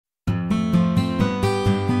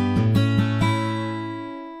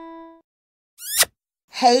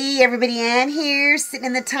Hey everybody, Ann here, sitting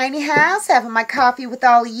in the tiny house, having my coffee with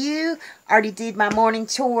all of you. Already did my morning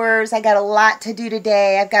chores. I got a lot to do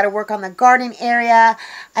today. I've got to work on the garden area.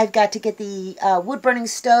 I've got to get the wood-burning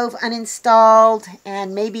stove uninstalled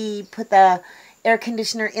and maybe put the air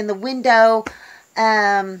conditioner in the window.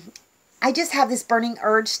 I just have this burning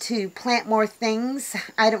urge to plant more things.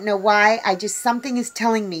 I don't know why. Something is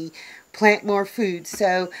telling me plant more food.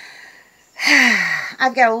 So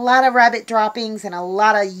I've got a lot of rabbit droppings and a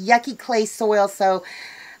lot of yucky clay soil, so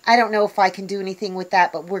I don't know if I can do anything with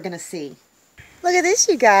that, but we're going to see. Look at this,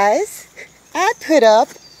 you guys. I put up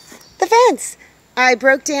the fence. I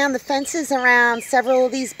broke down the fences around several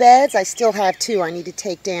of these beds. I still have two I need to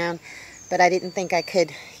take down, but I didn't think I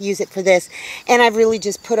could use it for this. And I've really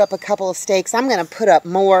just put up a couple of stakes. I'm going to put up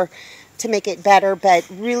more to make it better, but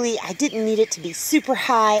really I didn't need it to be super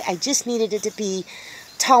high. I just needed it to be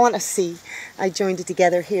tall enough. See, I joined it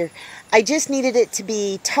together here. I just needed it to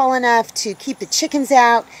be tall enough to keep the chickens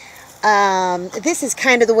out. This is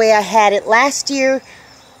kind of the way I had it last year,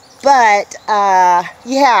 but yeah,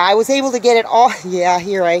 I was able to get it all. Yeah,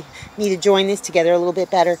 here I need to join this together a little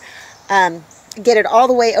bit better. Get it all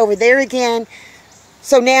the way over there again.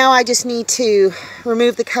 So now I just need to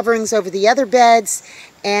remove the coverings over the other beds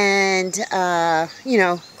and you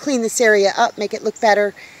know, clean this area up, make it look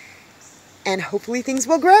better, and hopefully things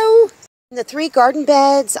will grow. In the 3 garden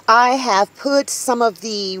beds, I have put some of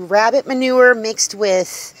the rabbit manure mixed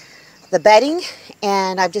with the bedding,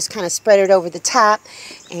 and I've just kind of spread it over the top,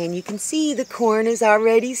 and you can see the corn is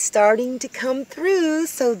already starting to come through,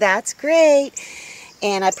 so that's great.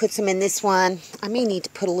 And I put some in this one. I may need to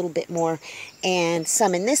put a little bit more, and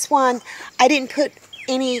some in this one. I didn't put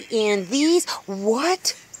any in these.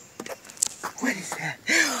 What? What is that?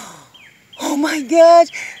 Oh my gosh.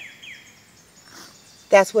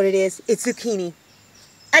 That's what it is. It's zucchini.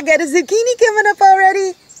 I got a zucchini coming up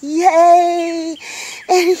already. Yay!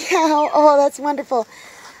 Anyhow, oh, that's wonderful.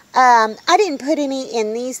 I didn't put any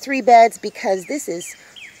in these 3 beds because this is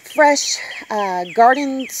fresh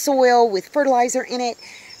garden soil with fertilizer in it.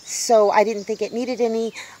 So I didn't think it needed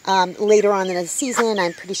any. Later on in the season,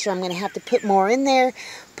 I'm pretty sure I'm going to have to put more in there.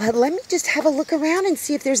 But let me just have a look around and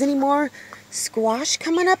see if there's any more squash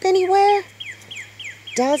coming up anywhere.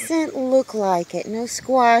 Doesn't look like it. No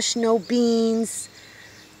squash, no beans.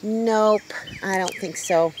 Nope, I don't think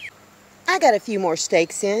so. I got a few more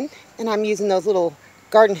stakes in, and I'm using those little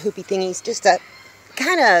garden hoopy thingies just to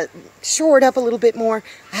kind of shore it up a little bit more.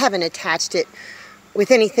 I haven't attached it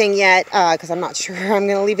with anything yet because I'm not sure I'm going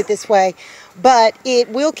to leave it this way. But it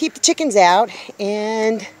will keep the chickens out,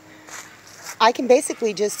 and I can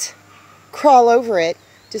basically just crawl over it,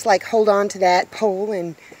 just like hold on to that pole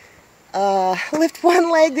and lift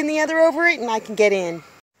one leg and the other over it, and I can get in.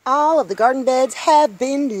 All of the garden beds have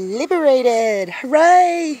been liberated.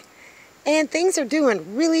 Hooray! And things are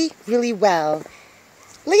doing really, really well.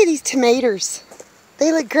 Look at these tomatoes.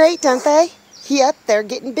 They look great, don't they? Yep, they're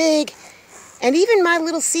getting big. And even my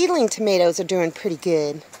little seedling tomatoes are doing pretty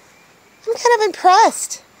good. I'm kind of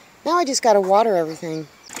impressed. Now I just got to water everything.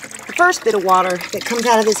 The first bit of water that comes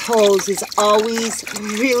out of this hose is always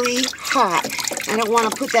really hot. I don't want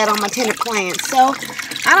to put that on my tender plants, so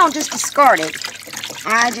I don't just discard it.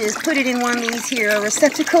 I just put it in one of these here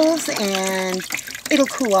receptacles, and it'll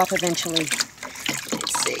cool off eventually.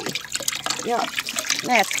 Let's see. Yep,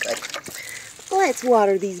 that's good. Let's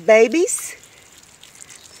water these babies.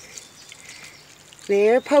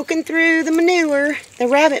 They're poking through the manure, the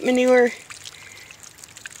rabbit manure.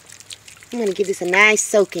 I'm going to give this a nice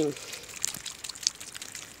soaking.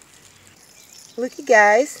 Look, you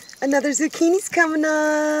guys, another zucchini's coming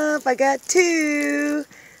up. I got 2.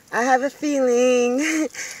 I have a feeling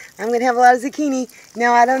I'm going to have a lot of zucchini.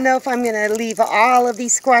 Now, I don't know if I'm going to leave all of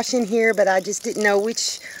these squash in here, but I just didn't know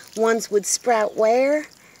which ones would sprout where.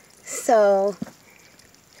 So,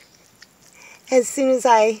 as soon as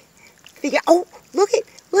I figure, oh, look it,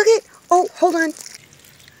 oh, hold on.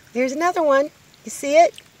 There's another one. You see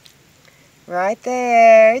it? Right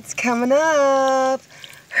there. It's coming up.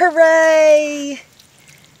 Hooray!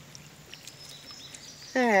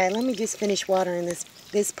 Alright, let me just finish watering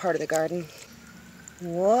this part of the garden.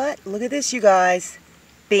 What? Look at this, you guys.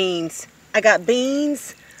 Beans. I got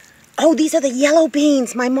beans. Oh, these are the yellow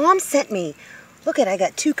beans my mom sent me. Look at, I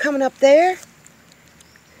got 2 coming up there.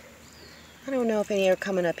 I don't know if any are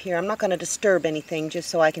coming up here. I'm not going to disturb anything just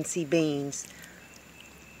so I can see beans.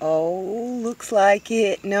 Oh, looks like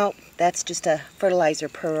it. Nope, that's just a fertilizer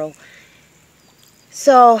pearl.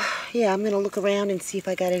 So, yeah, I'm going to look around and see if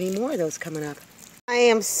I got any more of those coming up. I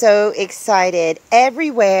am so excited.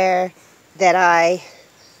 Everywhere that I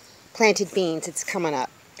planted beans, it's coming up.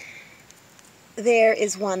 there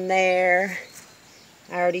is one there.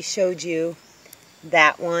 I already showed you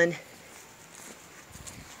that one.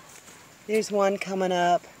 There's one coming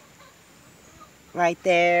up right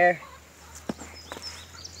there.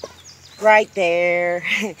 Right there.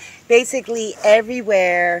 Basically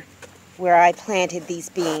everywhere where I planted these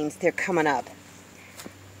beans, they're coming up.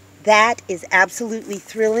 That is absolutely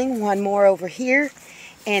thrilling. One more over here.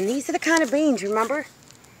 And these are the kind of beans, remember?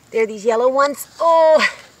 They're these yellow ones. Oh!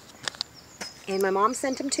 And my mom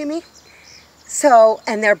sent them to me. So,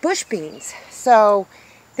 and they're bush beans. So,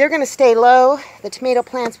 they're going to stay low. The tomato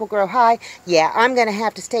plants will grow high. Yeah, I'm going to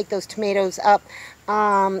have to stake those tomatoes up.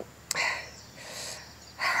 I'm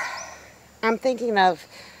thinking of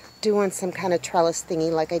doing some kind of trellis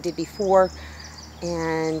thingy like I did before.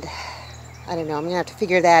 And I don't know, I'm going to have to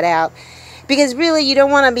figure that out. Because really, you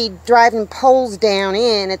don't want to be driving poles down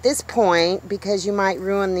in at this point because you might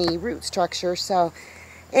ruin the root structure. So,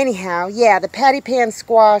 anyhow, yeah, the patty pan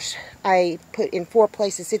squash I put in 4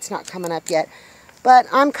 places. It's not coming up yet. But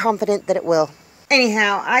I'm confident that it will.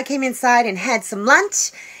 Anyhow, I came inside and had some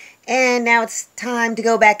lunch. And now it's time to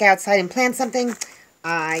go back outside and plant something.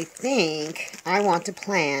 I think I want to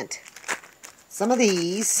plant some of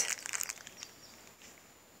these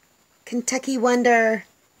Kentucky Wonder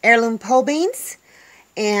heirloom pole beans,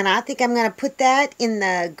 and I think I'm going to put that in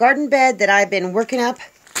the garden bed that I've been working up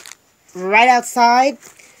right outside.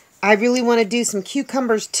 I really want to do some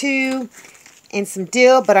cucumbers too and some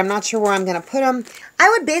dill, but I'm not sure where I'm going to put them. I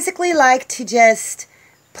would basically like to just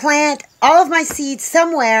plant all of my seeds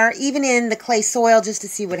somewhere, even in the clay soil, just to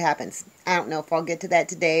see what happens. I don't know if I'll get to that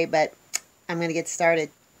today, but I'm going to get started.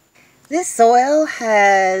 This soil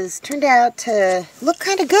has turned out to look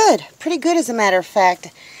kind of good. Pretty good, as a matter of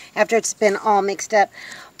fact, after it's been all mixed up.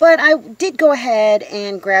 But I did go ahead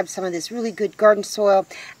and grab some of this really good garden soil.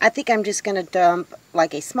 I think I'm just going to dump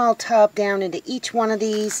like a small tub down into each one of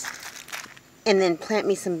these and then plant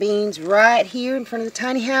me some beans right here in front of the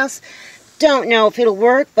tiny house. Don't know if it'll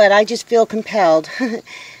work, but I just feel compelled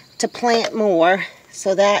to plant more.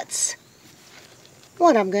 So that's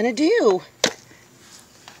what I'm going to do.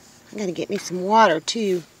 I'm going to get me some water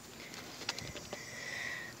too.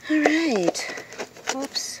 Alright.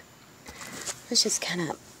 Oops. Let's just kind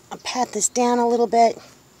of pat this down a little bit.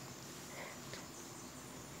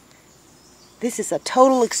 This is a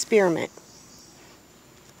total experiment.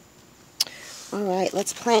 Alright,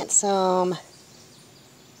 let's plant some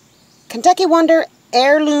Kentucky Wonder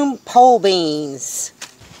heirloom pole beans.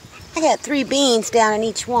 I got 3 beans down in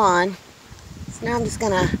each one. So now I'm just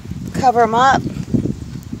going to cover them up.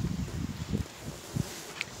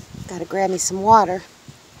 Got to grab me some water.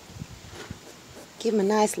 Give them a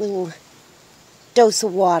nice little dose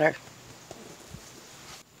of water.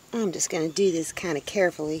 I'm just going to do this kind of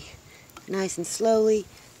carefully, nice and slowly.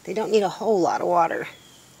 They don't need a whole lot of water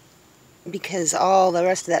because all the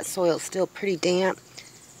rest of that soil is still pretty damp.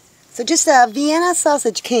 So just a Vienna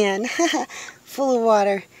sausage can full of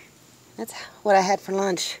water. That's what I had for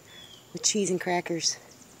lunch with cheese and crackers.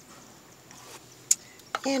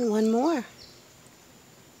 And one more.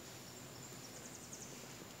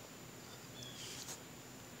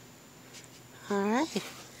 Alright,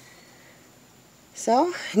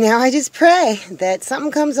 so now I just pray that something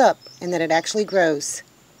comes up and that it actually grows.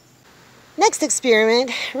 Next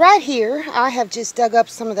experiment, right here, I have just dug up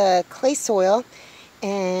some of the clay soil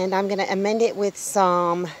and I'm going to amend it with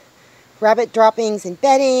some rabbit droppings and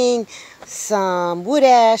bedding, some wood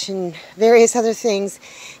ash and various other things,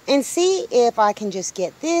 and see if I can just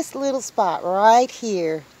get this little spot right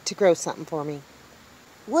here to grow something for me.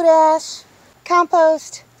 Wood ash,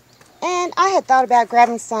 compost, and I had thought about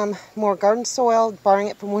grabbing some more garden soil, borrowing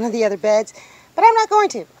it from one of the other beds, but I'm not going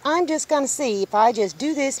to. I'm just going to see if I just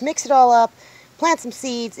do this, mix it all up, plant some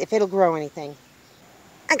seeds, if it'll grow anything.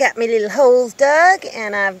 I got my little holes dug,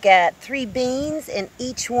 and I've got 3 beans in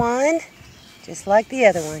each one, just like the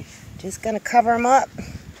other one. Just going to cover them up.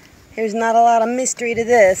 There's not a lot of mystery to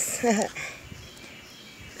this. I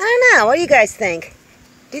don't know. What do you guys think?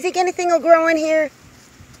 Do you think anything will grow in here?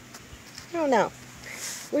 I don't know.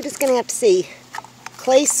 We're just going to have to see.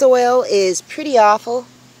 Clay soil is pretty awful,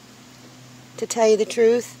 to tell you the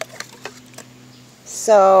truth.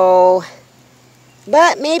 So,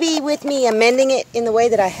 but maybe with me amending it in the way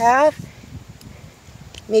that I have,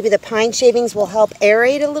 maybe the pine shavings will help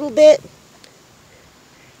aerate a little bit.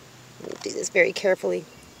 Let me do this very carefully.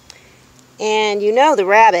 And you know the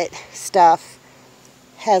rabbit stuff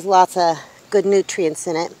has lots of good nutrients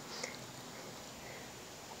in it.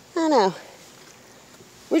 I don't know.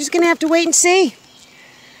 We're just going to have to wait and see.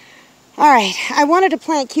 Alright, I wanted to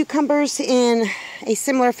plant cucumbers in a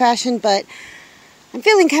similar fashion, but I'm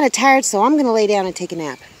feeling kind of tired, so I'm going to lay down and take a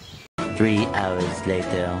nap. 3 hours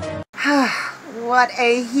later. What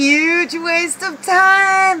a huge waste of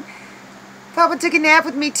time. Papa took a nap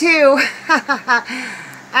with me too.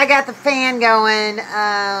 I got the fan going.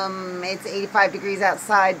 It's 85 degrees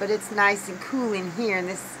outside, but it's nice and cool in here, and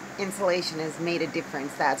this insulation has made a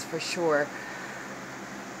difference, that's for sure.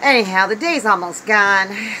 Anyhow, the day's almost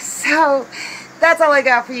gone. So that's all I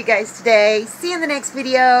got for you guys today. See you in the next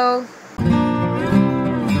video.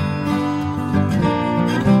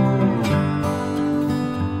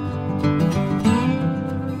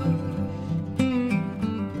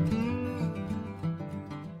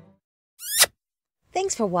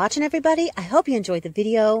 Thanks for watching, everybody. I hope you enjoyed the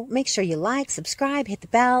video. Make sure you like, subscribe, hit the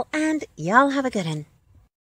bell, and y'all have a good one.